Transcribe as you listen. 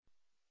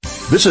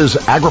This is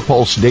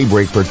AgriPulse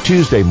Daybreak for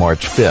Tuesday,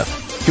 March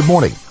 5th. Good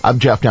morning. I'm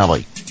Jeff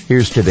Nally.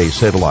 Here's today's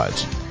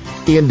headlines.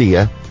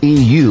 India,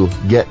 EU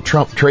get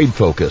Trump trade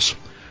focus.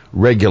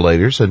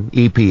 Regulators and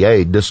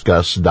EPA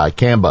discuss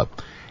dicamba.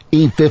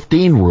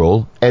 E15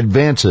 rule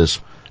advances.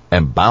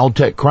 And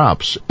biotech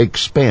crops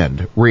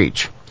expand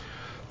reach.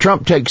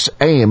 Trump takes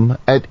aim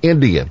at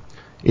India.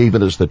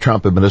 Even as the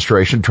Trump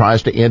administration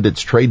tries to end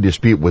its trade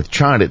dispute with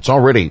China, it's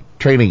already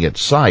training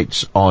its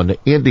sights on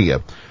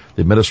India.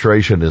 The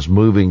administration is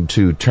moving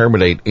to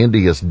terminate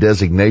India's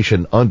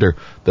designation under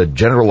the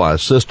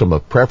Generalized System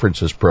of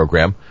Preferences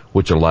program,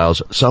 which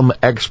allows some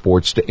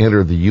exports to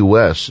enter the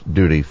U.S.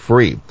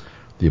 duty-free.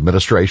 The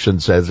administration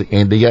says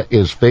India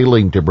is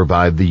failing to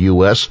provide the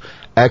U.S.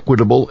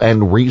 equitable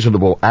and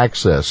reasonable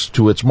access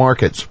to its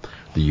markets.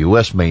 The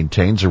U.S.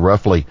 maintains a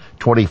roughly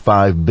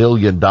 $25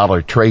 billion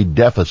trade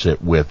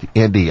deficit with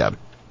India.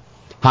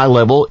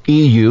 High-level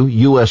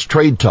EU-U.S.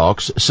 trade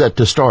talks set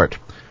to start.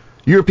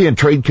 European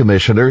Trade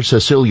Commissioner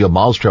Cecilia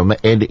Malmström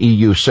and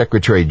EU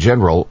Secretary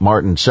General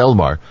Martin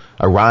Selmayr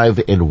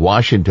arrive in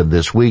Washington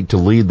this week to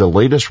lead the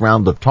latest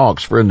round of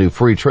talks for a new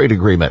free trade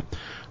agreement.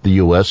 The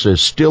U.S.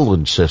 is still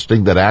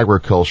insisting that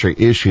agriculture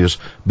issues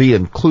be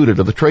included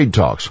in the trade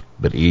talks,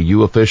 but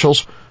EU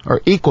officials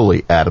are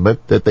equally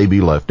adamant that they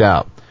be left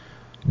out.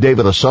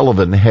 David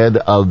O'Sullivan, head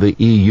of the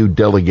EU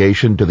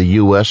delegation to the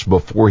U.S.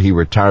 before he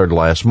retired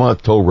last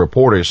month, told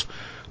reporters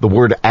the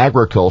word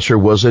agriculture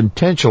was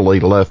intentionally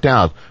left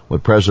out when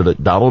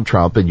President Donald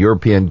Trump and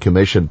European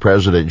Commission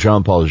President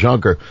Jean-Paul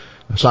Juncker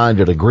signed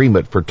an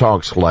agreement for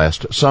talks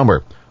last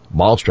summer.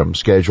 Malmström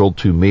scheduled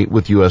to meet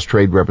with U.S.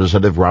 Trade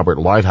Representative Robert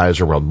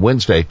Lighthizer on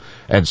Wednesday,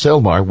 and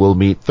Selmayr will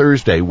meet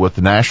Thursday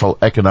with National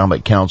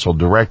Economic Council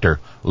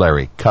Director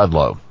Larry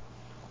Kudlow.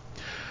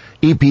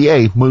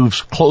 EPA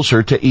moves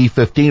closer to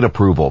E15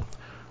 approval.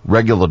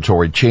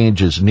 Regulatory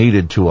changes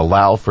needed to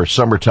allow for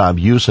summertime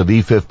use of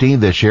E15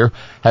 this year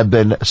have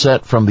been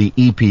sent from the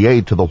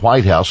EPA to the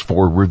White House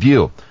for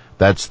review.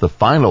 That's the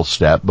final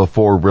step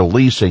before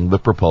releasing the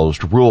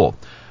proposed rule.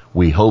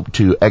 We hope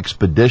to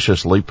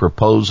expeditiously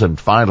propose and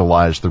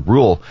finalize the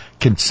rule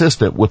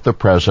consistent with the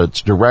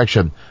President's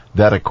direction,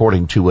 that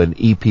according to an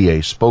EPA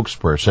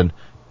spokesperson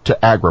to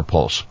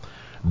AgriPulse.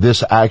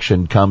 This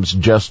action comes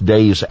just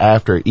days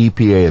after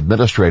EPA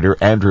Administrator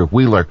Andrew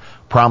Wheeler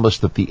promised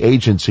that the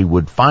agency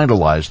would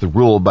finalize the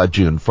rule by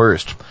June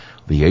 1st.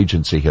 The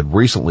agency had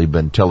recently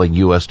been telling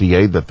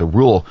USDA that the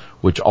rule,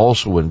 which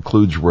also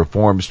includes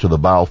reforms to the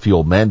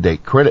biofuel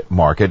mandate credit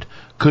market,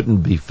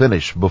 couldn't be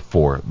finished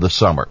before the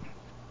summer.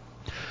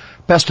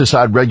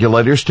 Pesticide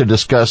regulators to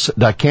discuss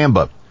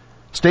dicamba.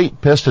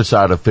 State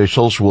pesticide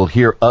officials will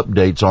hear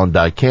updates on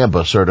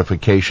dicamba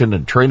certification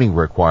and training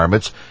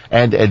requirements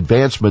and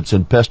advancements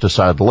in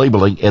pesticide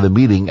labeling in a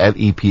meeting at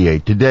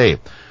EPA today.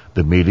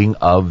 The meeting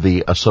of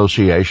the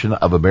Association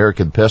of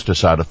American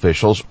Pesticide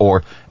Officials,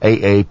 or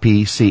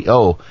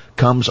AAPCO,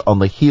 comes on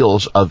the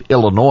heels of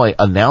Illinois'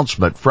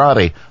 announcement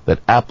Friday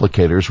that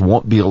applicators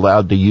won't be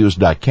allowed to use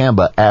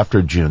dicamba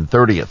after June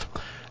 30th.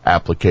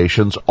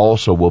 Applications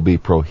also will be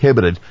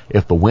prohibited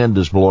if the wind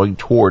is blowing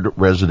toward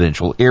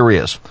residential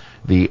areas.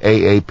 The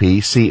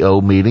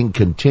AAPCO meeting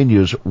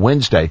continues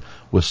Wednesday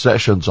with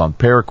sessions on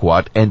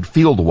Paraquat and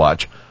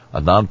FieldWatch, a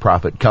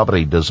nonprofit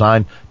company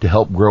designed to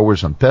help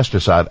growers and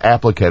pesticide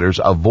applicators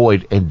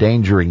avoid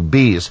endangering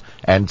bees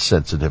and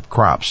sensitive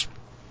crops.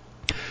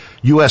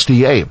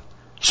 USDA,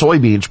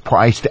 soybeans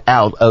priced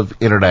out of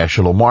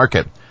international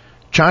market.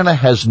 China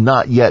has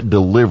not yet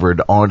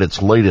delivered on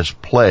its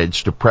latest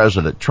pledge to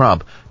President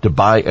Trump to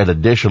buy an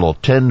additional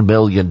 10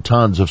 million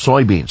tons of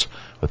soybeans,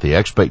 but the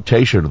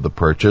expectation of the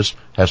purchase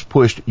has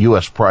pushed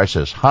U.S.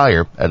 prices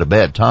higher at a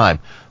bad time,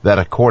 that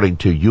according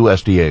to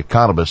USDA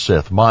economist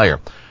Seth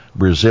Meyer.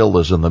 Brazil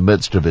is in the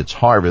midst of its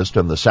harvest,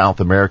 and the South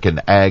American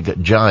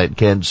ag giant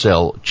can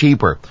sell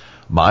cheaper.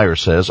 Meyer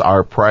says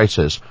our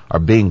prices are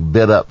being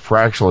bid up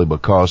fractionally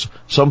because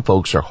some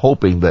folks are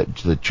hoping that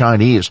the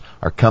Chinese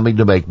are coming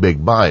to make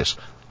big buys,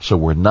 so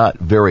we're not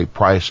very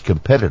price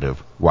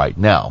competitive right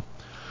now.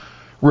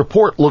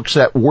 Report looks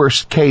at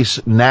worst-case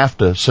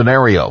NAFTA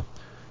scenario.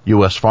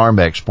 U.S. farm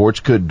exports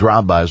could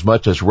drop by as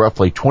much as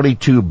roughly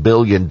 $22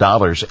 billion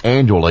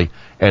annually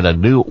in a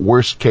new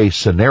worst-case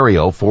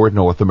scenario for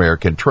North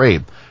American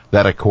trade.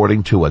 That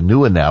according to a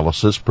new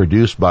analysis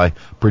produced by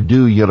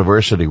Purdue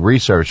University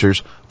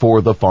researchers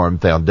for the Farm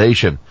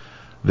Foundation.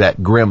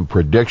 That grim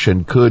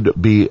prediction could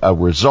be a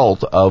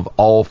result of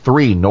all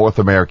three North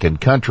American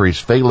countries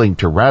failing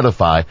to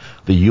ratify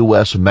the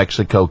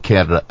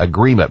U.S.-Mexico-Canada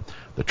agreement.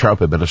 The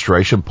Trump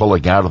administration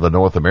pulling out of the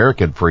North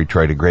American Free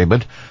Trade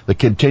Agreement, the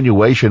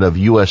continuation of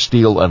U.S.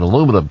 steel and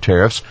aluminum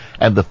tariffs,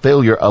 and the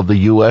failure of the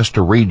U.S.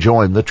 to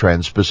rejoin the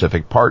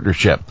Trans-Pacific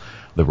Partnership.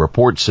 The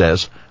report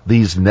says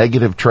these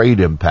negative trade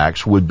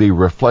impacts would be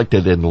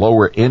reflected in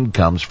lower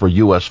incomes for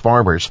U.S.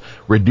 farmers,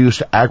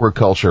 reduced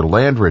agriculture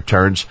land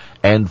returns,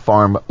 and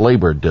farm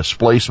labor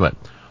displacement.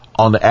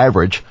 On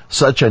average,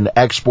 such an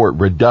export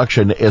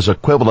reduction is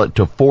equivalent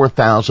to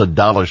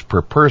 $4,000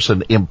 per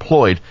person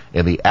employed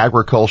in the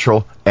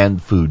agricultural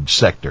and food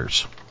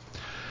sectors.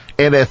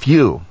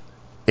 NFU,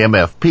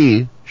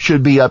 MFP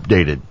should be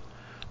updated.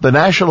 The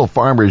National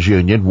Farmers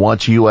Union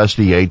wants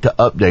USDA to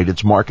update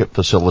its market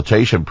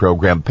facilitation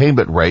program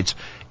payment rates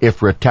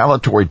if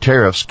retaliatory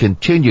tariffs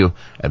continue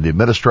and the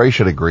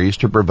administration agrees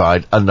to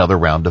provide another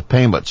round of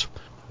payments.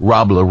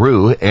 Rob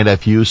LaRue,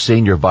 NFU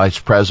Senior Vice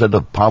President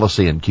of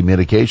Policy and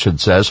Communication,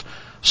 says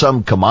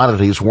some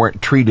commodities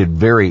weren't treated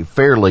very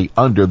fairly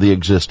under the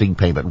existing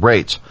payment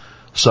rates.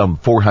 Some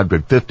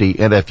 450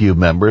 NFU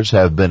members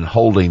have been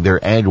holding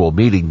their annual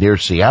meeting near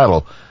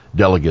Seattle.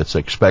 Delegates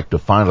expect to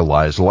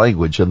finalize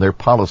language in their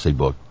policy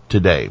book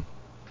today.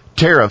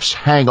 Tariffs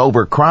hang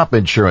over crop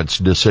insurance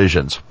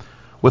decisions.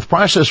 With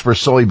prices for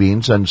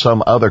soybeans and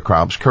some other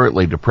crops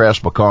currently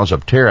depressed because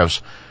of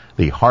tariffs,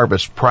 the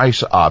harvest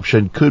price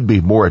option could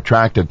be more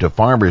attractive to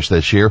farmers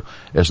this year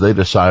as they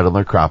decide on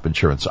their crop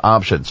insurance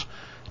options.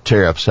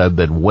 Tariffs have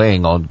been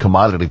weighing on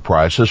commodity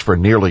prices for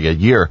nearly a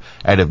year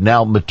and have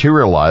now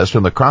materialized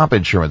in the crop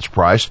insurance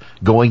price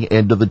going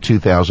into the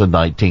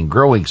 2019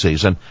 growing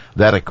season,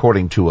 that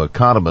according to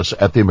economists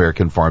at the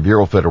American Farm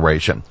Bureau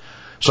Federation.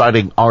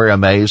 Citing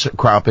RMA's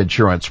crop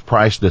insurance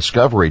price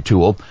discovery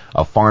tool,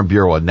 a Farm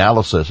Bureau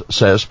analysis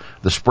says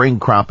the spring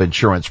crop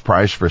insurance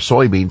price for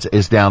soybeans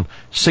is down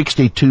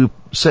 62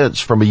 cents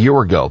from a year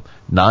ago,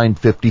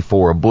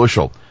 $9.54 a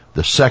bushel,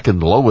 the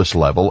second lowest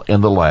level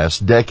in the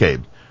last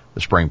decade. The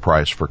spring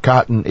price for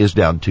cotton is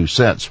down 2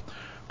 cents.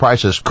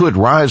 Prices could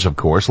rise, of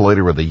course,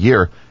 later in the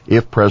year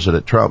if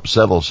President Trump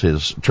settles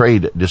his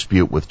trade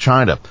dispute with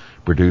China.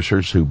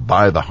 Producers who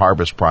buy the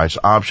harvest price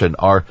option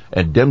are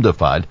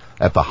indemnified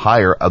at the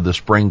higher of the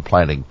spring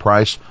planting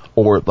price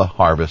or the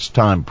harvest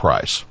time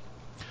price.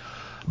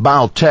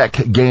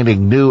 Biotech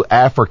gaining new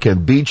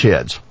African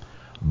beachheads.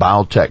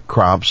 Biotech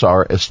crops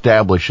are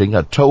establishing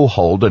a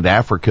toehold in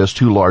Africa's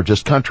two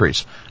largest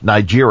countries,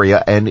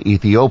 Nigeria and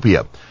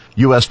Ethiopia.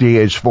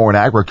 USDA's Foreign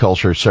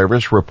Agriculture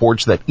Service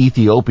reports that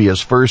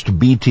Ethiopia's first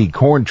BT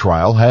corn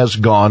trial has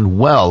gone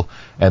well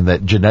and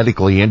that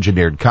genetically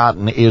engineered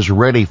cotton is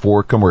ready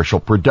for commercial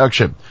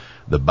production.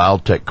 The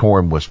biotech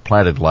corn was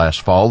planted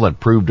last fall and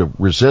proved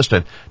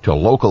resistant to a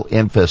local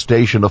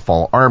infestation of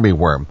fall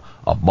armyworm,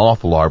 a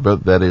moth larva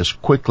that is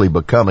quickly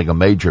becoming a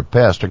major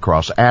pest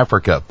across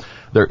Africa.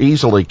 They're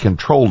easily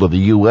controlled in the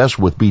U.S.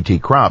 with BT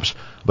crops,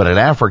 but in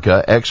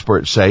Africa,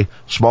 experts say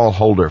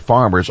smallholder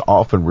farmers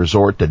often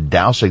resort to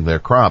dousing their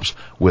crops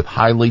with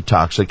highly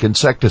toxic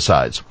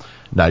insecticides.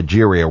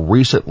 Nigeria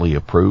recently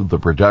approved the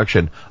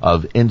production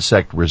of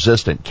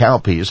insect-resistant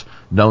cowpeas,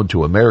 known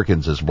to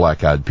Americans as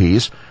black-eyed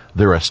peas.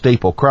 They're a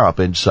staple crop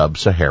in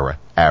sub-Saharan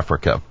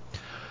Africa.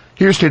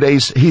 Here's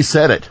today's He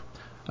Said It.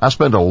 I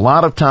spend a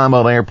lot of time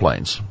on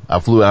airplanes. I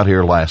flew out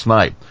here last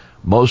night.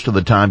 Most of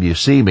the time you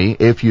see me,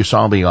 if you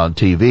saw me on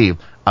TV,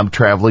 I'm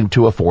traveling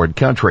to a foreign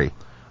country.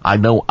 I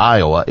know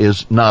Iowa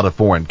is not a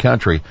foreign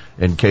country,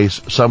 in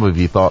case some of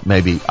you thought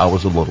maybe I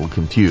was a little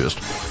confused.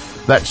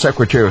 That's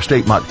Secretary of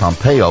State Mike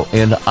Pompeo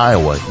in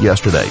Iowa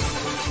yesterday.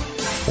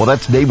 Well,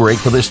 that's Daybreak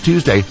for this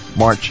Tuesday,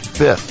 March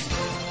 5th.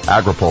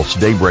 AgriPulse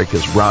Daybreak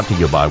is brought to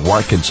you by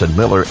Watkinson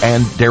Miller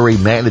and Dairy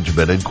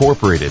Management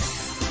Incorporated.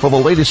 For the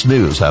latest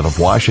news out of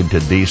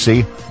Washington,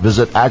 D.C.,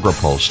 visit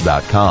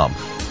agripulse.com.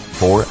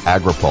 For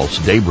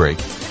AgriPulse Daybreak,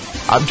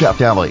 I'm Jeff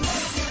Daly.